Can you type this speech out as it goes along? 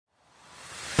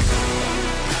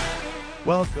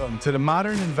Welcome to the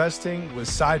Modern Investing with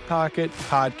Sidepocket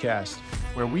podcast,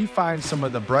 where we find some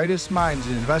of the brightest minds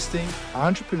in investing,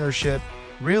 entrepreneurship,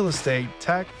 real estate,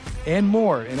 tech, and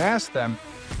more, and ask them,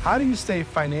 how do you stay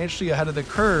financially ahead of the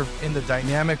curve in the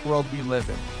dynamic world we live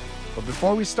in? But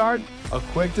before we start, a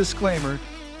quick disclaimer.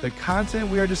 The content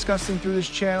we are discussing through this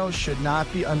channel should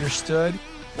not be understood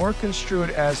or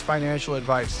construed as financial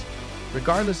advice.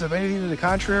 Regardless of anything to the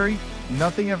contrary,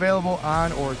 nothing available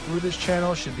on or through this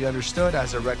channel should be understood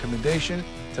as a recommendation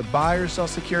to buy or sell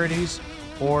securities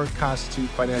or constitute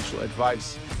financial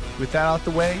advice. With that out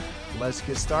the way, let's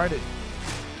get started.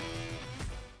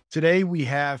 Today we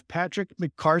have Patrick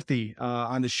McCarthy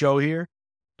on the show here.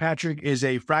 Patrick is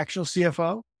a fractional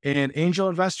CFO and an angel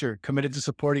investor committed to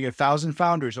supporting 1,000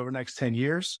 founders over the next 10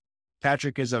 years.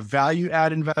 Patrick is a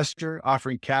value-add investor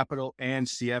offering capital and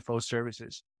CFO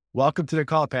services. Welcome to the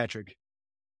call, Patrick.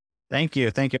 Thank you.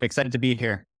 I'm excited to be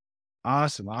here.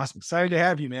 Awesome. Excited to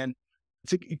have you, man.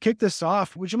 To kick this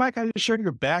off, would you mind kind of sharing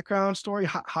your background story,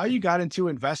 how you got into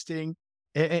investing,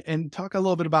 and talk a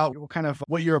little bit about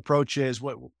what your approach is?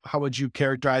 How would you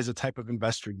characterize the type of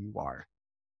investor you are?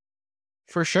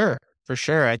 For sure.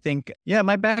 I think,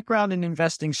 my background in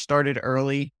investing started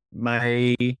early.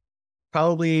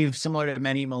 Probably similar to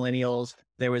many millennials,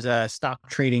 there was a stock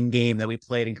trading game that we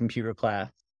played in computer class.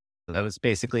 That was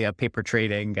basically a paper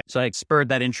trading. So I spurred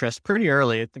that interest pretty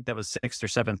early. I think that was 6th or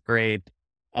 7th grade.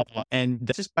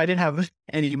 And I didn't have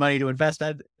any money to invest.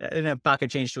 I didn't have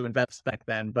pocket change to invest back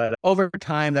then. But over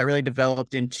time, that really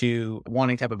developed into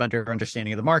wanting to have a better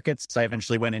understanding of the markets. So I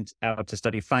eventually went out to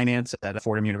study finance at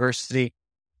Fordham University.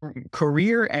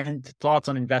 Career and thoughts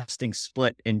on investing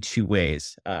split in two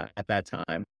ways at that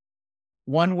time.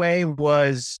 One way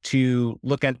was to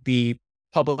look at the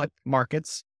public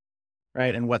markets,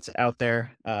 right, and what's out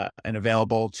there and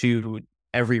available to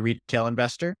every retail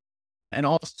investor. And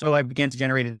also I began to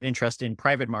generate an interest in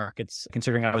private markets,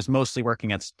 considering I was mostly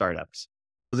working at startups.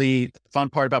 The fun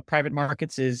part about private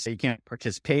markets is you can't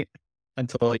participate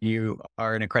until you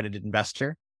are an accredited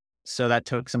investor. So that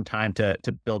took some time to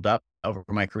build up over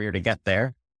my career to get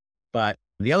there. But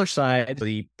the other side,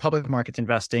 the public markets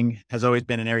investing has always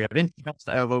been an area of interest.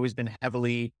 I've always been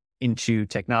heavily into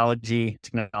technology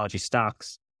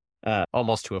stocks,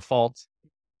 almost to a fault.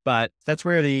 But that's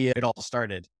where it all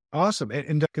started. Awesome.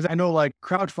 And because I know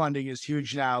crowdfunding is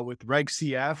huge now with Reg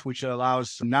CF, which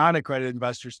allows non-accredited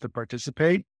investors to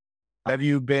participate. Have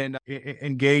you been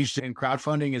engaged in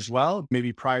crowdfunding as well,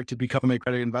 maybe prior to becoming an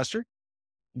accredited investor?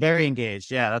 Very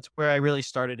engaged. Yeah, that's where I really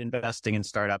started investing in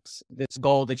startups. This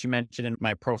goal that you mentioned in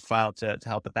my profile to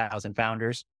help 1,000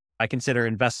 founders, I consider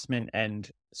investment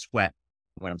and sweat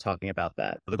when I'm talking about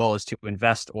that. The goal is to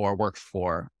invest or work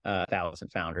for 1,000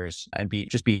 founders and be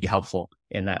helpful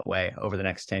in that way over the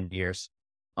next 10 years.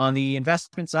 On the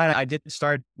investment side, I did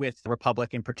start with Republic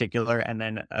in particular, and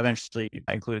then eventually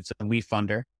I included some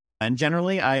WeFunder. And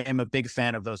generally, I am a big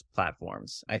fan of those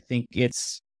platforms. I think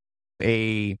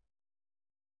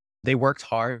they worked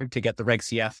hard to get the Reg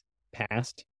CF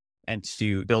passed and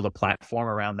to build a platform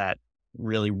around that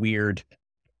really weird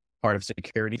part of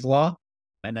securities law.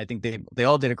 And I think they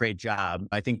all did a great job.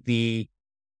 I think the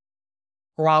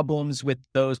problems with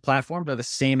those platforms are the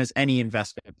same as any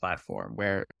investment platform,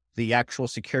 where the actual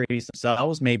securities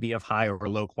themselves may be of high or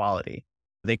low quality.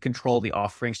 They control the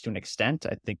offerings to an extent.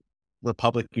 I think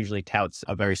Republic usually touts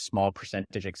a very small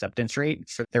percentage acceptance rate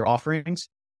for their offerings.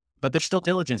 But there's still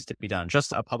diligence to be done,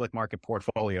 just a public market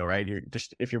portfolio, right?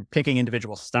 If you're picking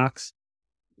individual stocks,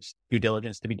 there's due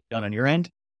diligence to be done on your end.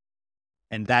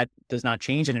 And that does not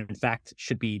change. And in fact,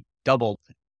 should be doubled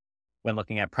when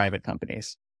looking at private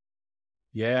companies.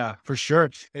 Yeah, for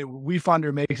sure.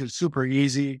 WeFunder makes it super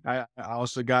easy. I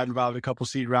also got involved in a couple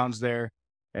seed rounds there.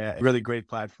 Really great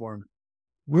platform.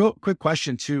 Real quick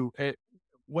question too.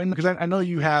 Because I know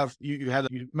you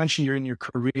mentioned you're in your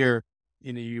career.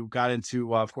 You got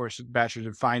into, of course, bachelor's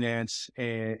in finance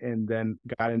and then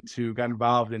got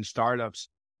involved in startups.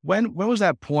 When was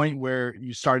that point where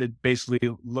you started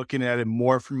basically looking at it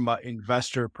more from an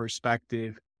investor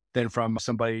perspective than from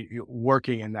somebody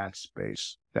working in that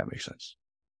space? If that makes sense.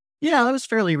 Yeah, that was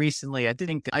fairly recently. I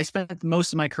think I spent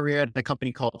most of my career at a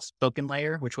company called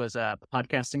Layer, which was a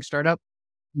podcasting startup.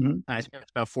 Mm-hmm. I spent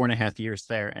about 4.5 years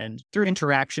there. And through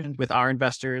interaction with our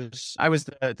investors, I was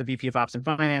the VP of Ops and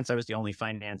Finance. I was the only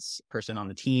finance person on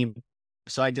the team.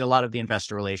 So I did a lot of the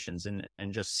investor relations and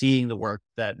just seeing the work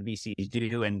that VCs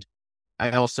do. And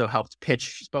I also helped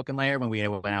pitch Layer when we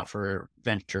went out for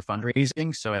venture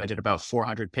fundraising. So I did about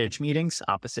 400 pitch meetings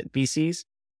opposite VCs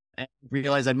and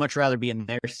realized I'd much rather be in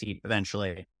their seat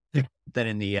eventually than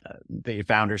in the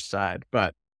founder's side.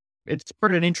 But It's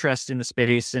spurred an interest in the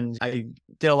space. And I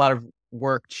did a lot of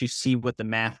work to see what the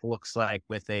math looks like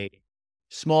with a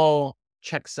small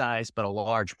check size, but a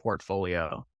large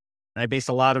portfolio. And I based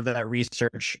a lot of that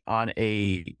research on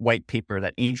a white paper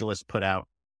that AngelList put out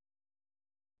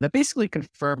that basically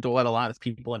confirmed what a lot of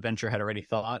people in venture had already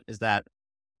thought, is that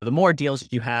the more deals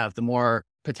you have, the more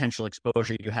potential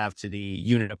exposure you have to the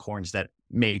unicorns that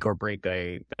make or break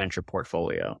a venture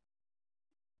portfolio.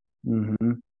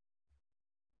 Mm-hmm.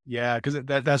 Yeah, because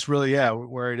that's really,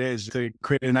 where it is to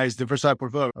create a nice diversified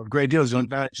portfolio of great deals. You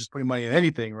don't not just putting money in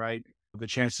anything, right? The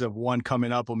chances of one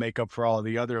coming up will make up for all of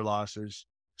the other losses.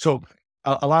 So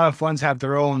a lot of funds have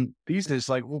their own thesis.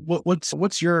 Like,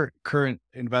 what's your current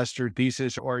investor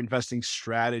thesis or investing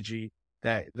strategy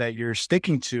that you're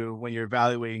sticking to when you're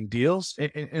evaluating deals?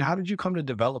 And how did you come to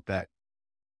develop that?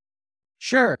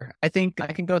 Sure. I think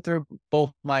I can go through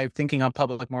both my thinking on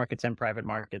public markets and private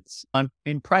markets.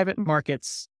 In private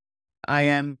markets, I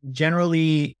am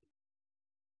generally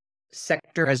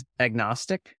sector as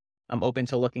agnostic. I'm open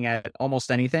to looking at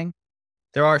almost anything.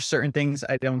 There are certain things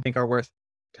I don't think are worth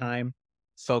time.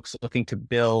 Folks looking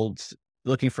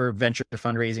for venture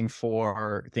fundraising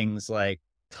for things like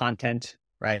content,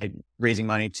 right? Raising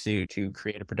money to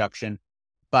create a production.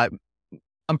 But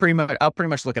I'll pretty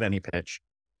much look at any pitch.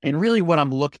 And really what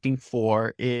I'm looking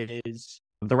for is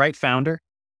the right founder,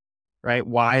 right?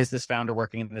 Why is this founder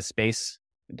working in this space?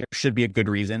 There should be a good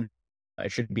reason.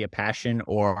 It should be a passion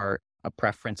or a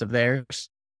preference of theirs.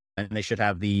 And they should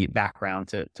have the background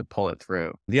to pull it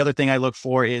through. The other thing I look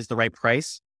for is the right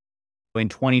price. In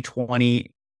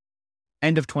 2020,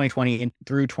 end of 2020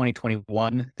 through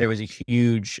 2021, there was a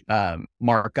huge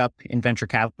markup in venture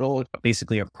capital,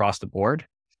 basically across the board.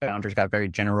 Founders got very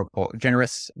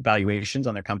generous valuations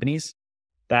on their companies.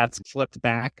 That's flipped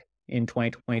back in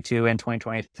 2022 and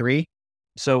 2023.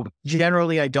 So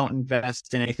generally, I don't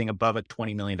invest in anything above a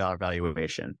 $20 million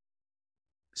valuation.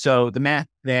 So the math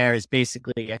there is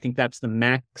basically, I think that's the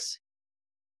max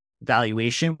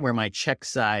valuation where my check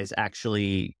size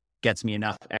actually gets me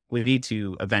enough equity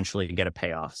to eventually get a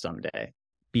payoff someday.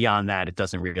 Beyond that,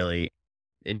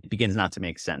 it begins not to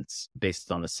make sense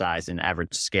based on the size and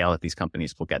average scale that these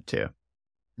companies will get to.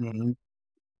 Mm-hmm.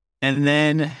 And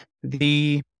then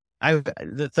the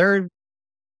third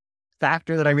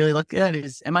factor that I really look at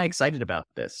is, am I excited about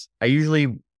this? I usually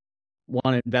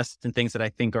want to invest in things that I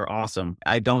think are awesome.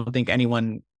 I don't think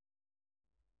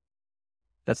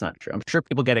that's not true. I'm sure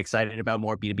people get excited about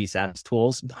more B2B SaaS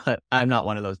tools, but I'm not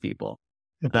one of those people.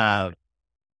 And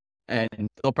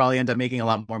they'll probably end up making a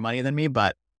lot more money than me,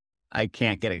 but I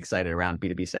can't get excited around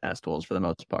B2B SaaS tools for the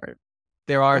most part.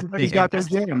 Everybody's got their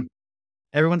game.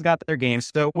 Everyone's got their game.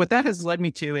 So what that has led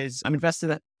me to is I'm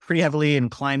invested pretty heavily in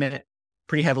climate,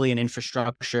 pretty heavily in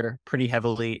infrastructure, pretty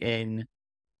heavily in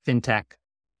fintech,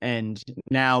 and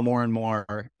now more and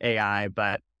more AI.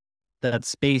 But that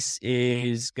space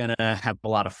is going to have a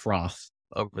lot of froth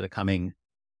over the coming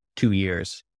 2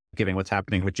 years, given what's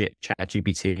happening with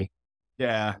ChatGPT.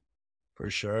 Yeah, for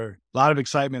sure. A lot of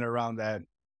excitement around that.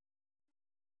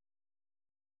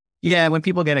 Yeah, when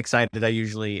people get excited, I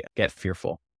usually get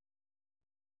fearful.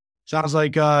 Sounds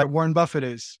like Warren Buffett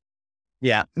is.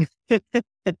 Yeah,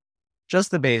 just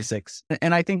the basics.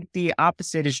 And I think the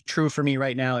opposite is true for me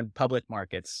right now in public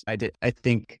markets. I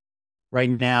think right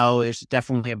now there's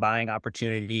definitely a buying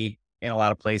opportunity in a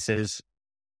lot of places.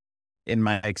 In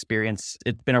my experience,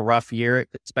 it's been a rough year,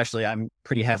 especially I'm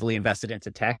pretty heavily invested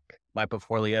into tech. My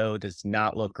portfolio does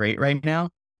not look great right now,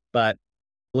 but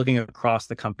looking across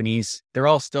the companies, they're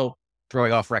all still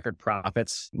throwing off record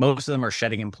profits. Most of them are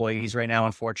shedding employees right now,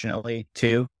 unfortunately,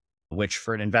 too, which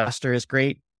for an investor is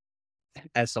great.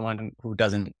 As someone who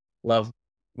doesn't love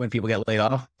when people get laid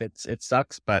off, it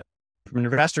sucks. But from an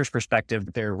investor's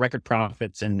perspective, they're record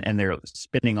profits and they're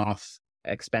spinning off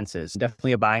expenses.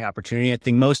 Definitely a buying opportunity. I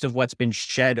think most of what's been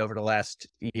shed over the last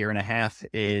year and a half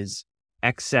is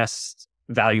excess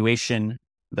valuation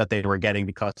that they were getting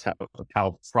because of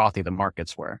how frothy the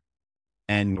markets were.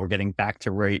 And we're getting back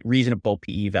to reasonable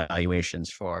PE valuations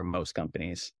for most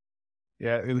companies.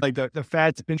 Yeah, like the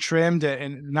fat's been trimmed,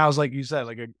 and now it's like you said,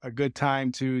 like a good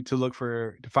time to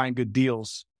find good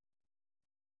deals.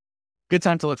 Good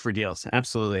time to look for deals.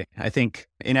 Absolutely. I think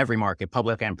in every market,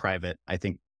 public and private, I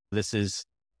think this is,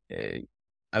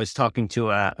 I was talking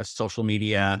to a social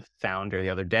media founder the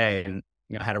other day and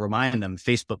had to remind them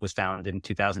Facebook was founded in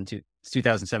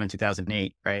 2007,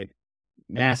 2008, right?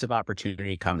 Massive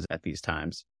opportunity comes at these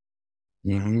times.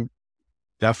 Mm-hmm.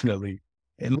 Definitely.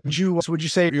 And would you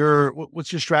say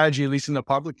what's your strategy, at least in the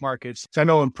public markets? I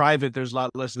know in private, there's a lot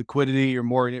less liquidity. You're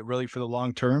more in it really for the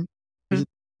long term. Is it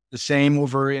the same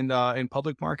over in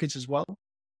public markets as well?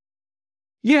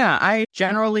 Yeah, I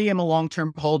generally am a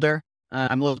long-term holder.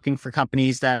 I'm looking for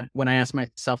companies that when I ask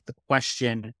myself the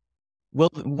question, will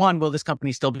this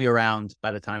company still be around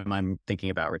by the time I'm thinking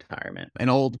about retirement? An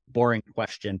old, boring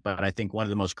question, but I think one of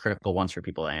the most critical ones for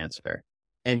people to answer.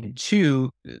 And two,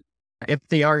 if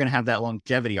they are going to have that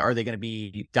longevity, are they going to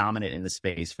be dominant in the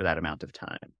space for that amount of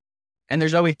time? And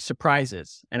there's always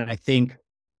surprises. And I think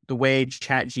the way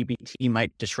ChatGPT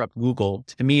might disrupt Google,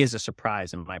 to me, is a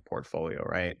surprise in my portfolio,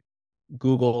 right?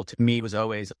 Google, to me, was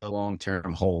always a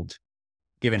long-term hold,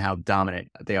 given how dominant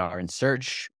they are in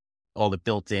search, all the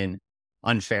built-in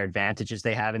unfair advantages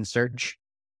they have in search.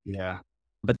 Yeah.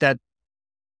 But that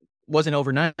wasn't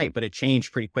overnight, but it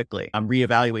changed pretty quickly. I'm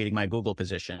reevaluating my Google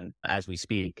position as we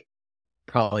speak.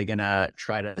 Probably going to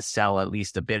try to sell at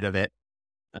least a bit of it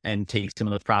and take some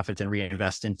of those profits and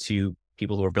reinvest into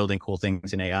people who are building cool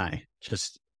things in AI.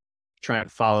 Just try to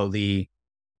follow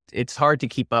it's hard to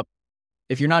keep up.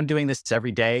 If you're not doing this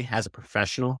every day as a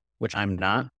professional, which I'm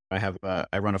not,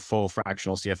 I run a full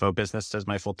fractional CFO business as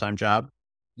my full-time job.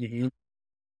 Mm-hmm.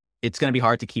 It's going to be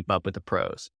hard to keep up with the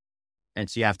pros. And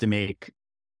so you have to make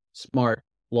smart,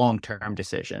 long-term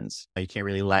decisions. You can't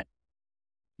really let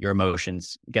your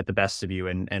emotions get the best of you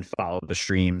and follow the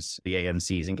streams, the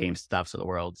AMCs and GameStops of the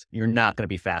world. You're not going to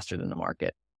be faster than the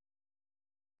market.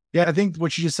 Yeah, I think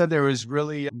what you just said there was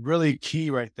really, really key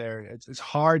right there. It's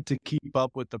hard to keep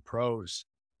up with the pros.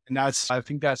 And I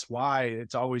think that's why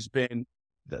it's always been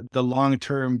the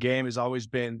long-term game has always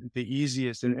been the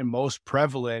easiest and most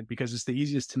prevalent, because it's the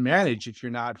easiest to manage if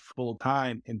you're not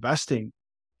full-time investing.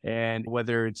 And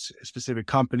whether it's specific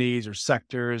companies or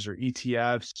sectors or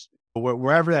ETFs,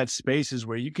 wherever that space is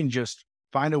where you can just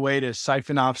find a way to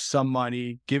siphon off some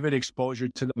money, give it exposure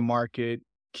to the market,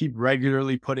 keep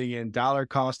regularly putting in dollar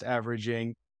cost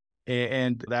averaging.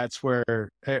 And that's where,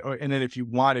 and then if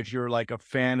you're like a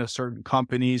fan of certain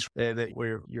companies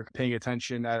where you're paying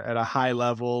attention at a high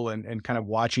level and kind of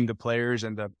watching the players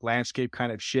and the landscape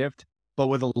kind of shift, but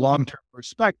with a long-term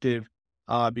perspective,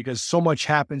 because so much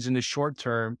happens in the short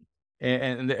term,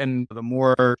 and the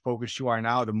more focused you are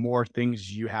now, the more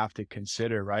things you have to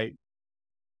consider, right?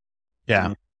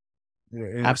 Yeah,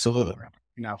 And absolutely.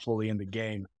 You're not fully in the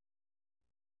game.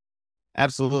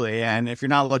 Absolutely. And if you're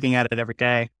not looking at it every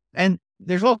day, and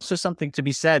there's also something to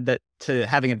be said that to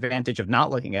having advantage of not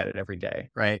looking at it every day,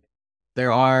 right?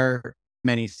 There are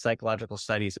many psychological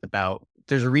studies about,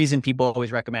 there's a reason people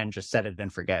always recommend just set it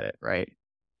and forget it, right?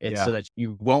 It's so that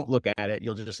you won't look at it.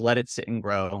 You'll just let it sit and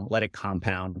grow, let it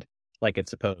compound like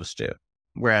it's supposed to.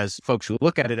 Whereas folks who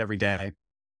look at it every day,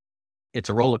 it's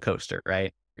a roller coaster,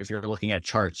 right? If you're looking at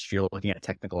charts, if you're looking at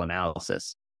technical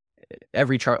analysis,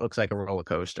 every chart looks like a roller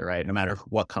coaster, right? No matter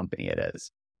what company it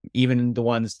is. Even the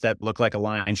ones that look like a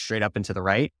line straight up and to the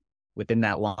right, within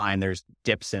that line, there's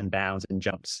dips and bounds and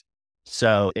jumps.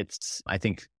 So it's, I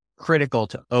think, critical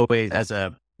to always, as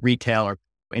a retail or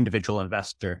individual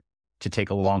investor, to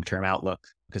take a long-term outlook,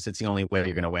 because it's the only way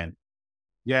you're going to win.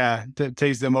 Yeah,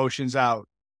 takes the emotions out.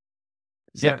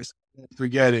 Yeah.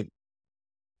 Forget it.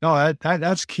 No,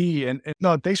 that's key. And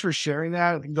no, thanks for sharing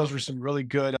that. I think those were some really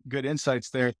good insights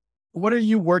there. What are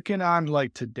you working on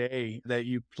like today that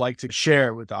you'd like to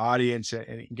share with the audience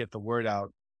and get the word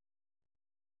out?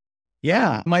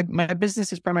 Yeah, my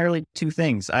business is primarily two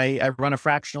things. I run a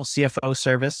fractional CFO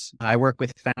service. I work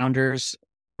with founders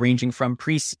ranging from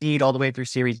pre-seed all the way through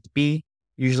Series B,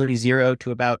 usually 0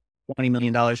 to about $20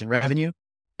 million in revenue.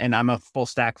 And I'm a full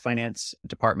stack finance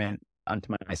department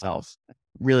unto myself.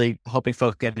 Really helping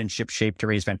folks get in ship shape to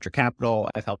raise venture capital.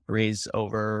 I've helped raise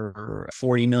over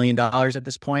 $40 million at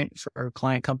this point for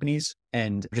client companies,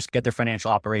 and just get their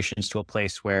financial operations to a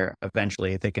place where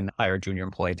eventually they can hire a junior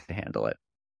employee to handle it.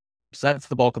 So that's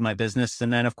the bulk of my business.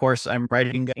 And then, of course, I'm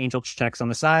writing angel checks on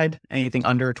the side, anything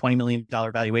under a $20 million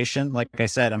valuation. Like I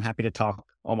said, I'm happy to talk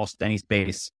almost any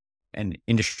space and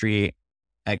industry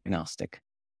agnostic.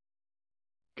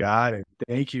 Got it.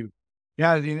 Thank you.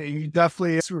 Yeah, you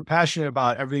definitely super passionate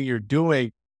about everything you're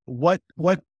doing. What,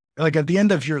 like at the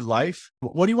end of your life,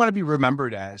 what do you want to be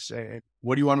remembered as?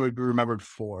 What do you want to be remembered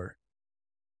for?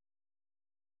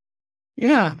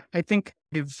 Yeah, I think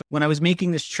when I was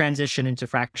making this transition into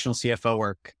fractional CFO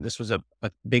work, this was a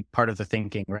big part of the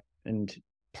thinking, right? And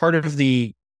part of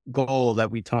the goal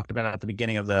that we talked about at the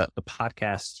beginning of the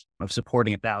podcast of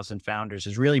supporting 1,000 founders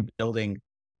is really building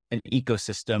an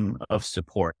ecosystem of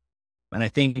support. And I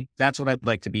think that's what I'd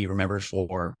like to be remembered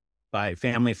for by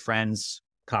family, friends,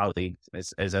 colleagues,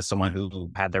 as someone who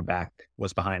had their back,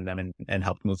 was behind them and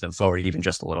helped move them forward even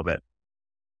just a little bit.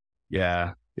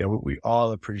 Yeah. Yeah. We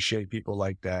all appreciate people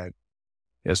like that.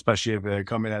 especially if they're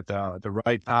coming at the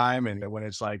right time and when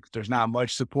it's like there's not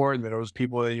much support and those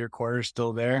people in your corner are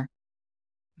still there.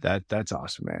 That's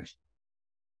awesome, man.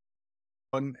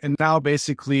 And now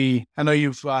basically, I know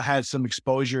you've had some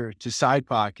exposure to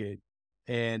Sidepocket.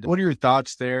 And what are your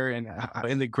thoughts there? And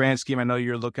in the grand scheme, I know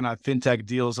you're looking at fintech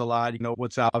deals a lot,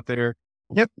 what's out there.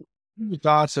 Yep. Your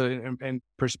thoughts and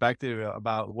perspective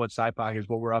about what Sidepocket is,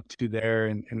 what we're up to there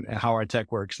and how our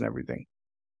tech works and everything.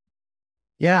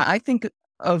 Yeah, I think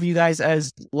of you guys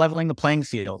as leveling the playing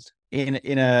field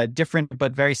in a different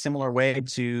but very similar way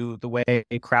to the way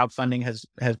crowdfunding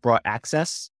has brought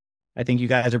access. I think you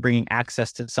guys are bringing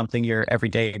access to something your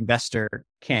everyday investor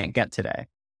can't get today.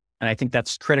 And I think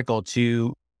that's critical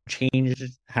to change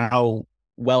how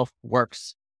wealth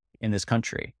works in this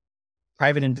country.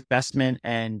 Private investment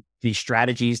and the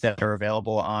strategies that are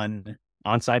available on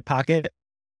Sidepocket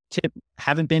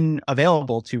haven't been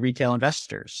available to retail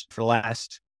investors for the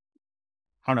last,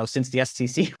 since the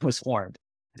SEC was formed.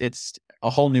 It's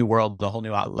a whole new world, a whole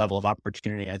new level of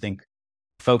opportunity. I think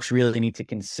folks really need to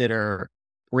consider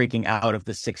breaking out of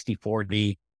the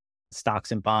 60-40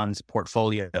 stocks and bonds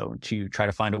portfolio to try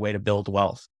to find a way to build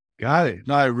wealth. Got it.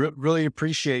 No, I really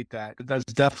appreciate that. That's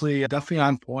definitely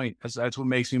on point. That's what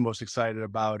makes me most excited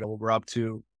about what we're up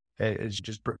to. Is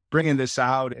just bringing this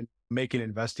out and making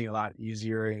investing a lot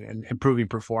easier and improving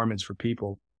performance for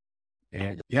people.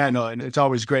 And and it's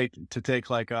always great to take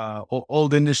like a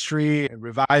old industry and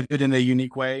revive it in a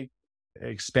unique way,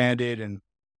 expand it, and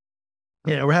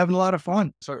we're having a lot of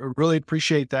fun. So I really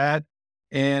appreciate that.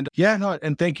 And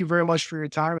and thank you very much for your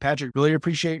time, Patrick. Really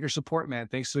appreciate your support, man.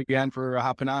 Thanks again for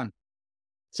hopping on.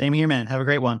 Same here, man. Have a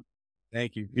great one.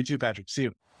 Thank you. You too, Patrick. See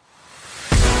you.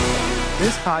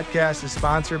 This podcast is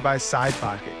sponsored by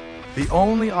Sidepocket, the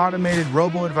only automated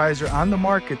robo-advisor on the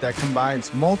market that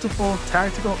combines multiple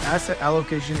tactical asset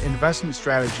allocation investment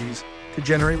strategies to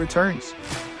generate returns.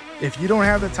 If you don't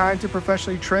have the time to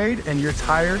professionally trade and you're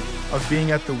tired of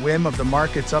being at the whim of the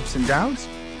market's ups and downs,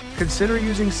 consider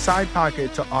using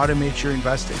Sidepocket to automate your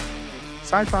investing.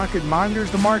 Sidepocket monitors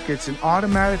the markets and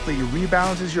automatically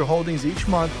rebalances your holdings each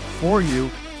month for you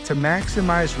to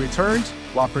maximize returns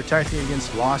while protecting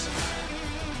against losses.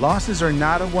 Losses are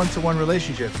not a one-to-one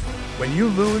relationship. When you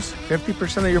lose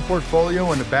 50% of your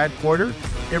portfolio in a bad quarter,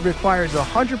 it requires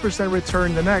 100%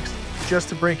 return the next just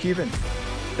to break even.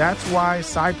 That's why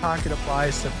Sidepocket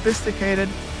applies sophisticated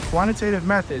quantitative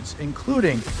methods,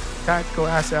 including tactical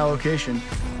asset allocation,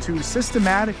 to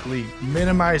systematically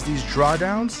minimize these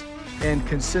drawdowns and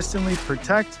consistently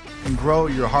protect and grow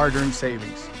your hard-earned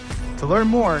savings. To learn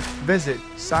more, visit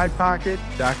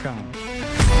sidepocket.com.